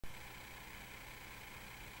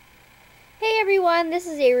everyone, this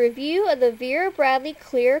is a review of the Vera Bradley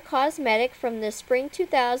Clear Cosmetic from the Spring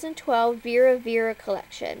 2012 Vera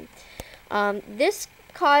collection. This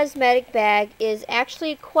cosmetic bag is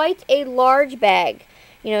actually quite a large bag.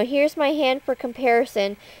 You know, here's my hand for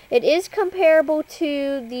comparison. It is comparable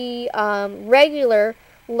to the regular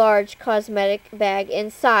large cosmetic bag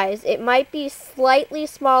in size. It might be slightly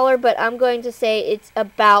smaller, but I'm going to say it's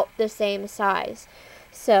about the same size.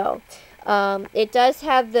 So, it does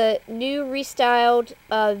have the new restyled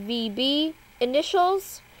VB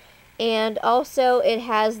initials, and also it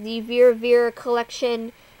has the Vera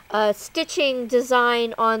collection stitching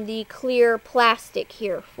design on the clear plastic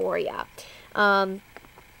here for ya. And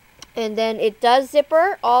then it does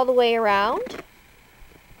zipper all the way around.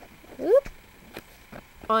 Oop.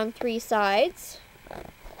 On 3 sides.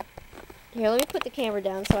 Here, let me put the camera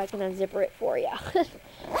down so I can unzipper it for ya.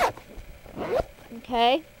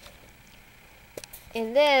 Okay.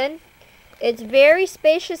 And then it's very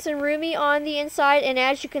spacious and roomy on the inside, and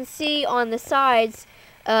as you can see on the sides,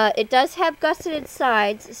 it does have gusseted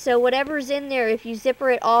sides, so whatever's in there, if you zipper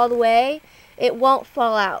it all the way, it won't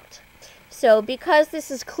fall out. So because this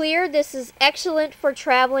is clear, this is excellent for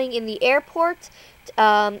traveling in the airport.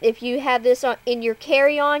 If you have this in your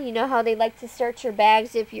carry-on, you know how they like to search your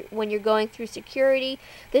bags when you're going through security.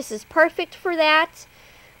 This is perfect for that.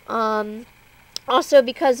 Also,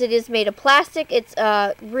 because it is made of plastic, it's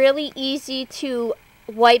really easy to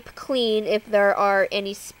wipe clean if there are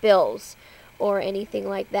any spills or anything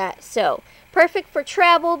like that. So, perfect for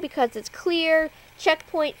travel because it's clear,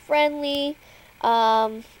 checkpoint friendly.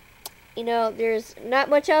 You know, there's not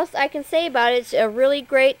much else I can say about it. It's a really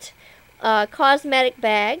great cosmetic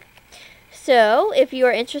bag. So, if you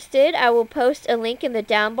are interested, I will post a link in the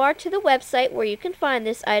down bar to the website where you can find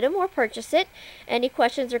this item or purchase it. Any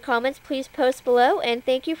questions or comments, please post below, and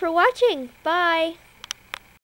thank you for watching. Bye!